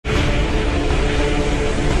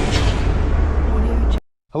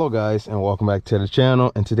Hello guys, and welcome back to the channel.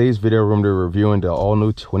 In today's video, we're going to be reviewing the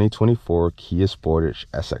all-new 2024 Kia Sportage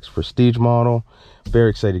SX Prestige model. Very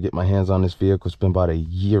excited to get my hands on this vehicle. It's been about a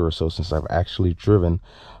year or so since I've actually driven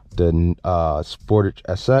the Sportage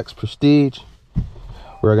SX Prestige.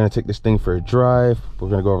 We're going to take this thing for a drive. We're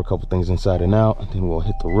going to go over a couple things inside and out, and then we'll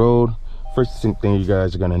hit the road. First thing you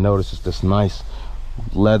guys are going to notice is this nice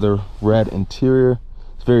leather red interior.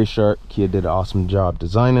 It's very sharp. Kia did an awesome job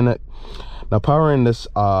designing it. Now, powering this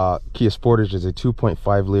Kia Sportage is a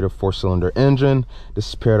 2.5 liter 4-cylinder engine. This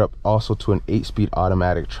is paired up also to an 8-speed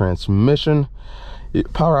automatic transmission.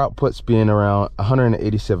 Power outputs being around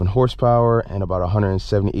 187 horsepower and about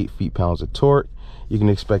 178 feet-pounds of torque. You can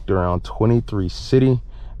expect around 23 city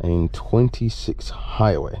and 26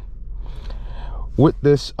 highway. With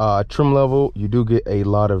this trim level, you do get a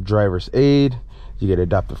lot of driver's aid. You get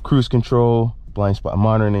adaptive cruise control, blind spot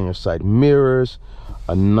monitoring in your side mirrors,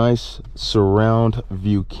 a nice surround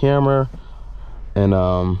view camera, and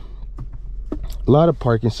a lot of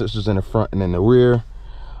parking sensors in the front and in the rear.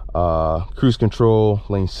 Cruise control,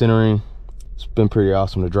 lane centering. It's been pretty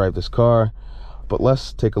awesome to drive this car. But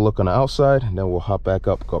let's take a look on the outside, and then we'll hop back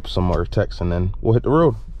up, go up some more text, and then we'll hit the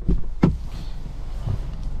road.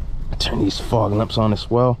 Turn these fog lamps on as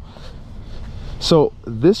well. So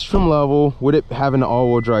this trim level, with it having an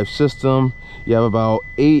all-wheel drive system, you have about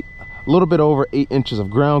a little bit over 8 inches of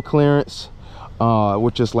ground clearance,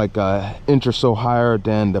 which is like an inch or so higher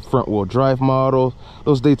than the front wheel drive model.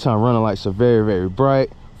 Those daytime running lights are very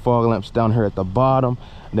bright. Fog lamps down here at the bottom,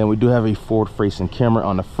 and then we do have a forward facing camera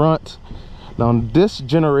on the front. Now this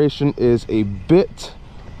generation is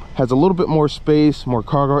has a little bit more space, more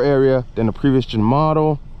cargo area than the previous gen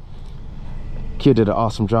model. Kid did an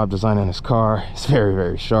awesome job designing this car. It's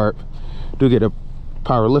very sharp. Do get a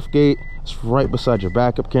power lift gate. It's right beside your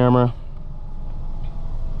backup camera.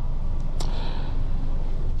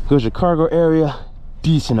 Goes your cargo area.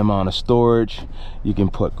 Decent amount of storage. You can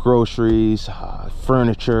put groceries,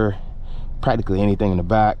 furniture, practically anything in the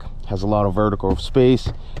back. Has a lot of vertical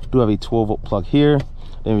space. Do have a 12-volt plug here.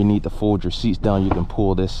 Then if you need to fold your seats down, you can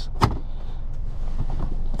pull this,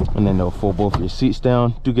 and then they'll fold both of your seats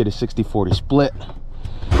down. Do get a 60-40 split.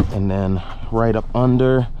 And then right up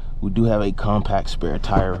under, we do have a compact spare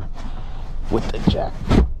tire with the jack.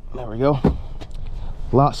 There we go.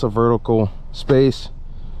 Lots of vertical space.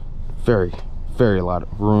 Very a lot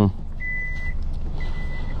of room.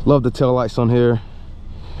 Love the tail lights on here.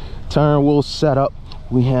 Tire and wheel setup,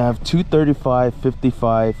 we have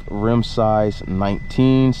 235/55 rim size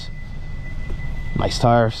 19s. Nice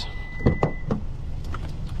tires.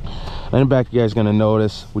 In the back, you guys are gonna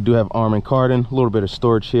notice we do have arm and cardan, a little bit of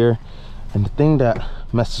storage here. And the thing that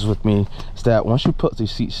messes with me is that once you put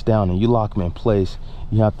these seats down and you lock them in place,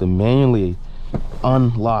 you have to manually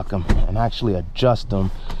unlock them and actually adjust them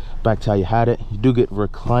back to how you had it. You do get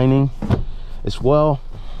reclining as well.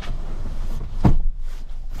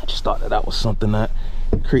 I just thought that was something that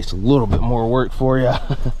creates a little bit more work for you.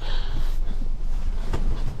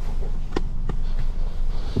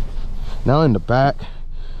 Now in the back,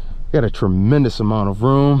 got a tremendous amount of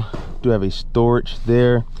room. Do have a storage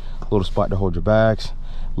there, a little spot to hold your bags.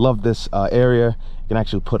 Love this area. You can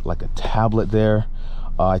actually put like a tablet there.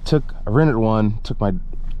 I rented one,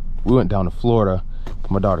 we went down to Florida,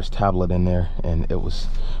 put my daughter's tablet in there, and it was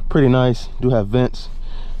pretty nice. Do have vents.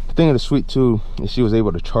 The thing that's sweet too is she was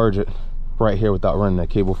able to charge it right here without running that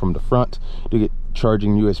cable from the front. You get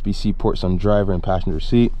charging USB-C ports on driver and passenger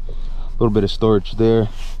seat. A little bit of storage there.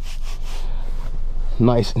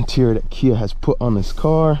 Nice interior that Kia has put on this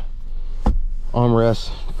car.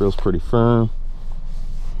 Armrest feels pretty firm.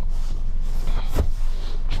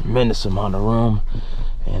 Tremendous amount of room,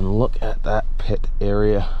 and look at that pit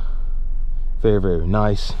area. Very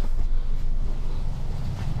nice.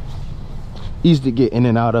 Easy to get in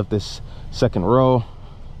and out of this second row.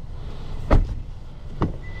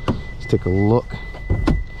 Let's take a look.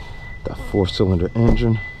 That 4-cylinder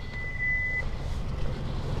engine.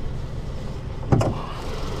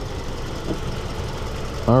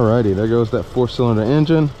 Alrighty, there goes that 4-cylinder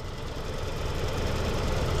engine.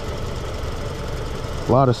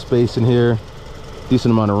 A lot of space in here.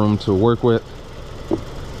 Decent amount of room to work with.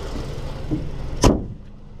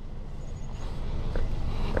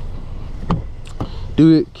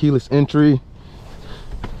 Do it keyless entry.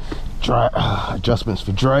 Adjustments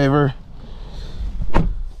for driver.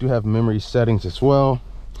 Do have memory settings as well.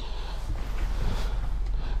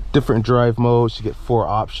 Different drive modes. You get 4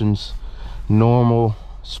 options: normal,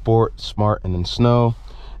 sport, smart, and then snow.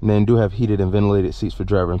 And then do have heated and ventilated seats for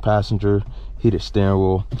driver and passenger. heated steering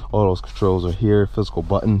wheel. All those controls are here, physical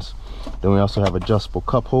buttons. Then we also have adjustable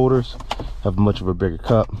cup holders, have much of a bigger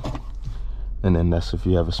cup, and then that's if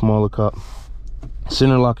you have a smaller cup.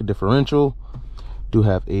 Center lock differential, do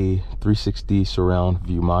have a 360 surround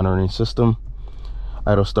view monitoring system.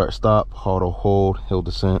 Idle start stop, auto hold, hill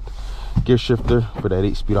descent, gear shifter for that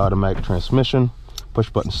 8-speed automatic transmission, push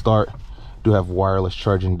button start. Do have wireless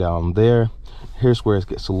charging down there. Here's where it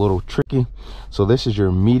gets a little tricky. So this is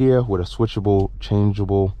your media with a switchable,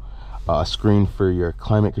 changeable screen for your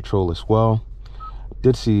climate control as well.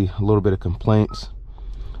 Did see a little bit of complaints.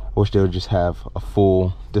 I wish they would just have a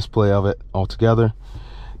full display of it altogether.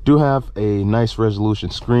 Do have a nice resolution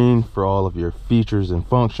screen for all of your features and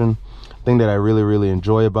function. Thing that I really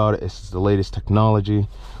enjoy about it is the latest technology,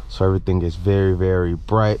 so everything is very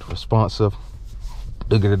bright, responsive.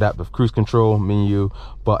 Do get adaptive cruise control, menu,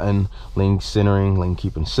 button, lane centering, lane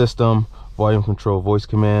keeping system, volume control, voice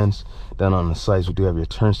commands. Then on the sides we do have your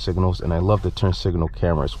turn signals, and I love the turn signal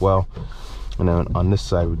camera as well. And then on this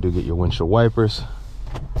side we do get your windshield wipers,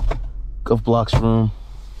 glove box room.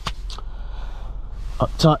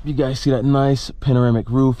 Up top you guys see that nice panoramic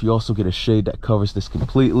roof. You also get a shade that covers this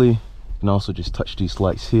completely. You can also just touch these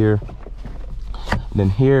lights here. And then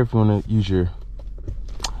here, if you want to use your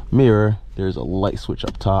mirror, there's a light switch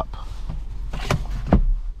up top.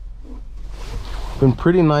 Been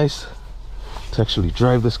pretty nice to actually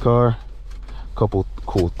drive this car. Couple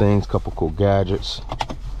cool things, couple cool gadgets.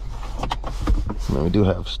 And then we do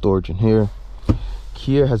have storage in here.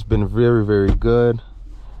 Kia has been very good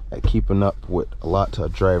at keeping up with a lot to a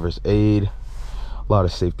driver's aid, a lot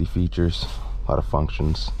of safety features, a lot of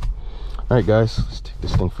functions. All right guys, let's take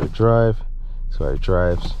this thing for a drive. So it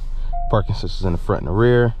drives. Parking sensors in the front and the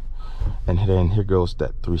rear, and then here goes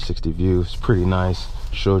that 360 view. It's pretty nice.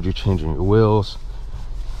 Showed you changing your wheels.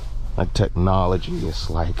 Like, technology is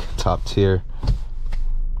like top tier.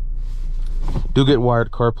 Do get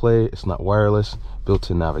wired CarPlay. It's not wireless.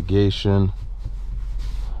 Built-in navigation.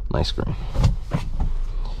 Nice screen.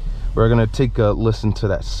 We're gonna take a listen to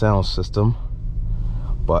that sound system,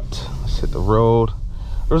 but let's hit the road.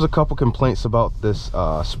 There's a couple complaints about this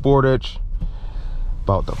Sportage,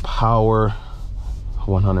 about the power,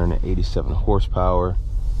 187 horsepower.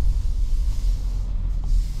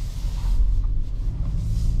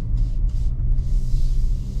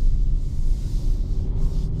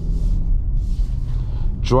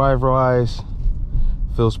 Drive-wise,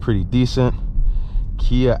 feels pretty decent.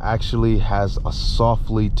 Kia actually has a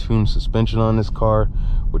softly tuned suspension on this car,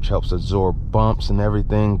 which helps absorb bumps and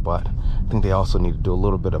everything, but I think they also need to do a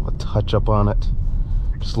little bit of a touch-up on it.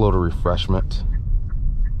 Just a little refreshment.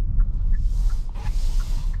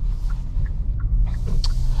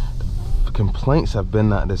 The complaints have been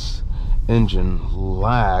that this engine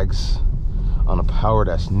lags on the power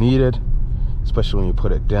that's needed, especially when you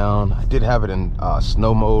put it down. I did have it in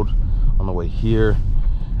snow mode on the way here,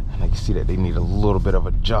 and I can see that they need a little bit of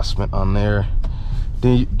adjustment on there.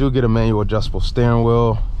 Then you do get a manual adjustable steering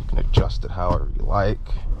wheel. You can adjust it however you like.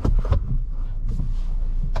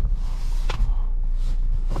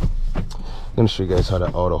 I'm gonna show you guys how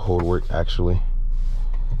that auto hold works actually.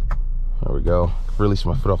 There we go. Release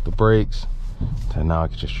my foot off the brakes, and now I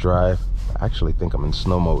can just drive. I actually think I'm in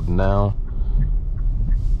snow mode now.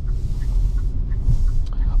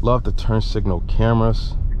 Love the turn signal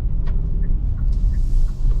cameras.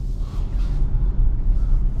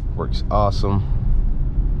 Works awesome.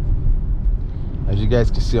 As you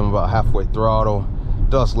guys can see, I'm about halfway throttle.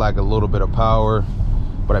 Does lag a little bit of power,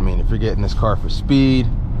 but I mean, if you're getting this car for speed,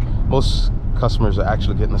 most customers are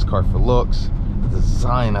actually getting this car for looks. The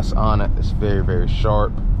design that's on it is very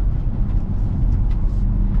sharp.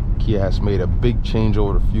 Kia has made a big change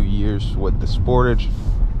over a few years with the Sportage.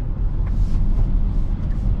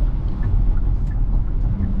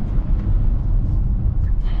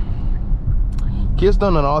 Kia's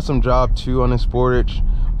done an awesome job too on this Sportage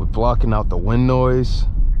with blocking out the wind noise.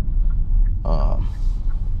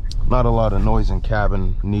 Not a lot of noise in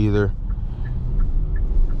cabin neither.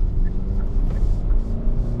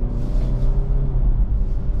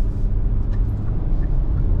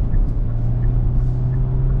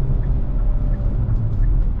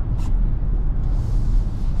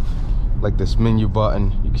 Like this menu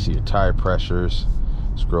button, you can see your tire pressures,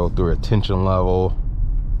 scroll through attention level,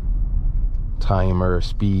 timer,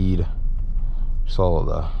 speed, just all of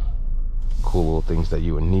the cool little things that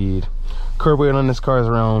you would need. Curb weight on this car is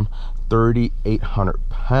around 3,800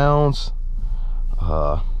 pounds.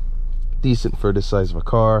 Decent for this size of a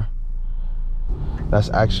car. That's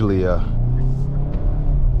actually a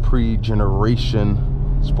pre-generation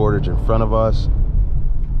Sportage in front of us.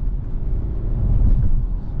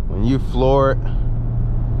 When when you floor it,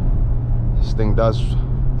 this thing does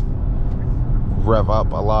rev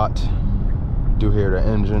up a lot. You do hear the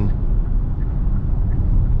engine.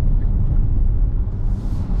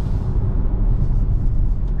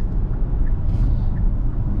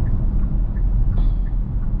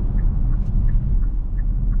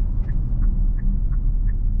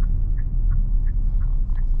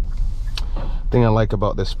 Thing I like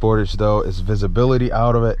about this Sportage though is visibility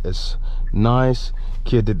out of it is nice.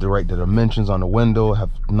 Kia did the right dimensions on the window, have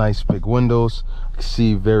nice big windows. I can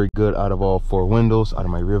see very good out of all 4 windows, out of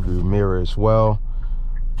my rear view mirror as well.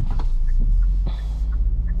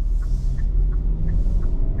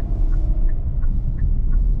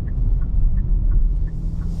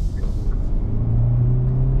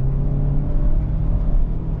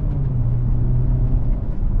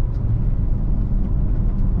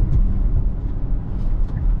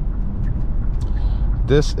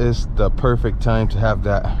 This is the perfect time to have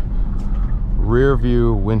that rear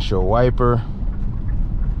view windshield wiper.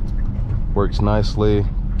 Works nicely,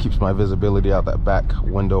 keeps my visibility out that back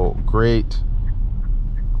window great.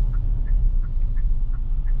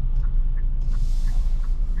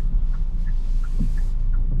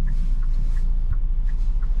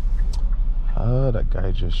 That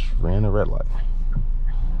guy just ran a red light.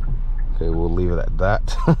 Okay, we'll leave it at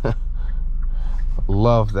that.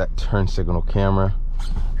 Love that turn signal camera.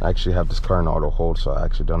 I actually have this car in auto hold, so I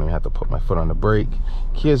actually don't even have to put my foot on the brake.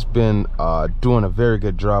 Kia's been doing a very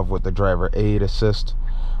good job with the driver aid assist,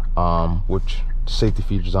 which safety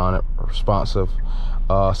features on it are responsive.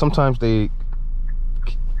 Sometimes they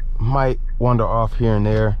might wander off here and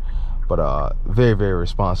there, but very, very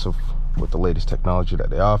responsive with the latest technology that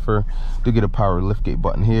they offer. Do get a power liftgate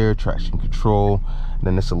button here, traction control, and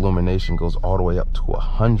then this illumination goes all the way up to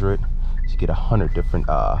 100. So you get 100 different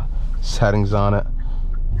settings on it.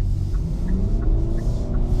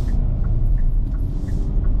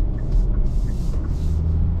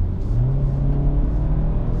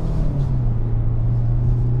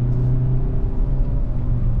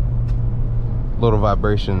 Little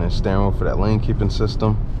vibration and steering wheel for that lane keeping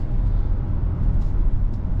system.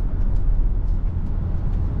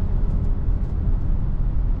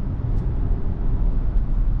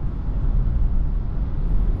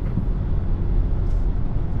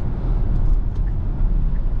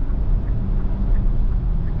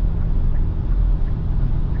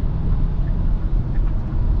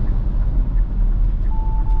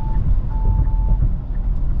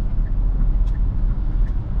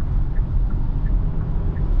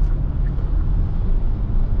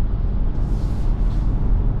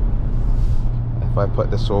 If I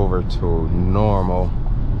put this over to normal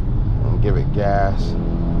and give it gas,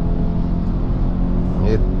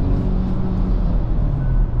 it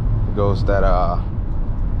goes that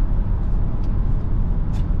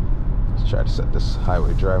let's try to set this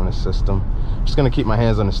highway driving system. Just gonna keep my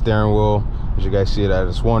hands on the steering wheel. As you guys see it, I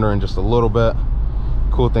just wandering just a little bit.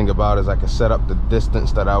 Cool thing about it is I can set up the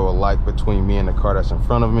distance that I would like between me and the car that's in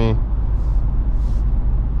front of me.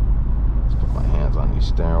 On the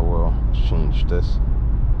steering wheel, change this.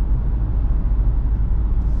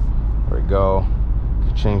 There we go. You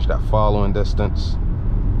can change that following distance.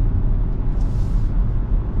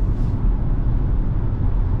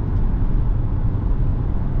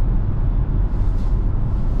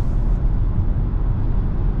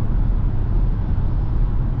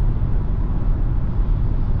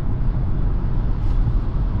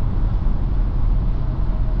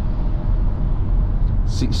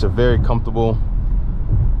 Seats are very comfortable.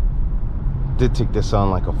 Did take this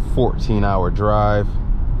on like a 14-hour drive.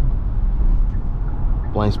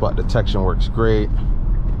 Blind spot detection works great.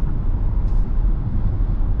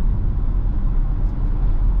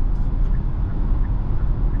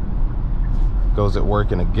 Goes at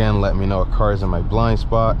work and again let me know a car is in my blind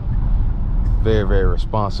spot. Very, very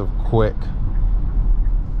responsive, quick.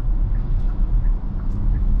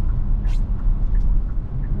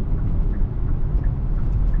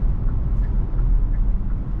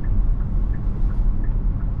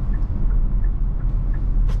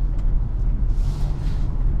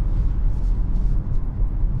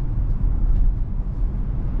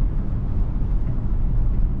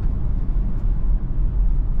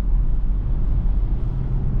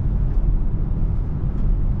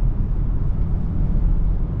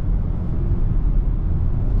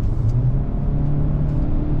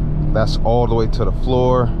 That's all the way to the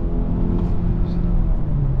floor.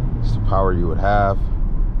 It's the power you would have.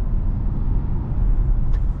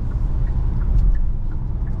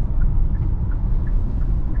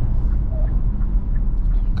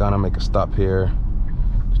 Gonna make a stop here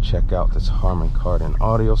to check out this Harman Kardon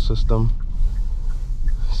audio system.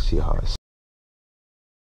 see how it's.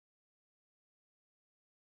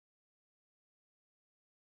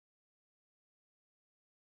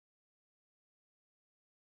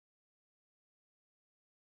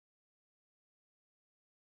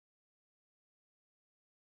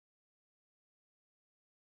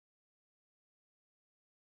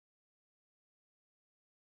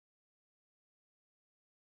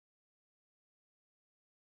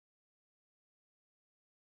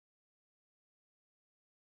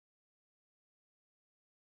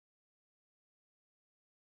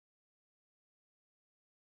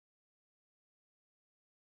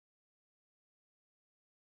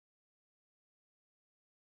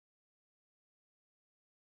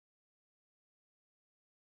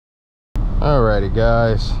 Alrighty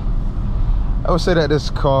guys, I would say that this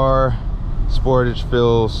car, Sportage,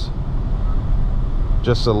 feels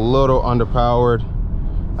just a little underpowered.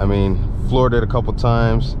 I mean, floored it a couple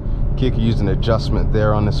times. Kid could use an adjustment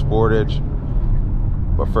there on the Sportage,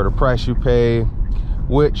 but for the price you pay,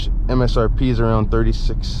 which MSRP is around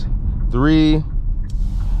 36.3,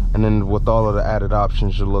 and then with all of the added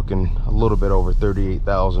options, you're looking a little bit over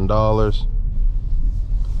 $38,000.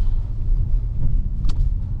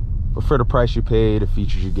 But for the price you pay, the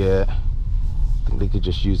features you get, I think they could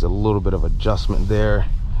just use a little bit of adjustment there.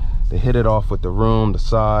 They hit it off with the room, the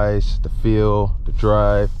size, the feel, the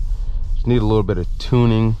drive. Just need a little bit of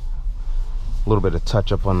tuning, a little bit of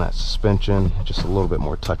touch up on that suspension, just a little bit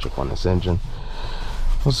more touch up on this engine.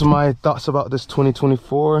 Those are my thoughts about this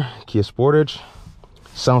 2024 Kia Sportage.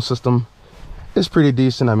 Sound system is pretty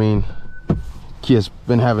decent. I mean, Kia's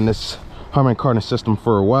been having this Harman Kardon system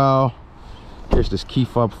for a while. Here's this key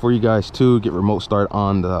fob for you guys too. Get remote start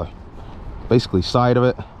on the basically side of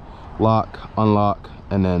it. Lock, unlock,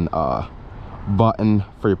 and then button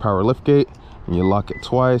for your power lift gate. And you lock it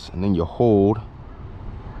twice, and then you hold.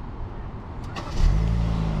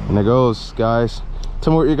 And there goes, guys.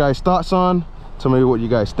 Tell me what your guys' thoughts on. Tell me what you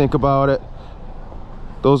guys think about it.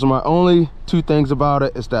 Those are my only two things about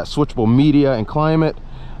it. Is that switchable media and climate,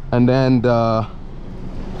 and then the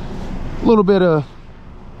little bit of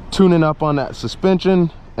tuning up on that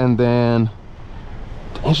suspension, and then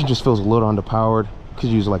the engine just feels a little underpowered. Could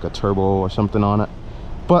use like a turbo or something on it.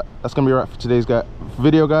 But that's gonna be all right for today's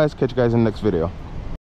video, guys. Catch you guys in the next video.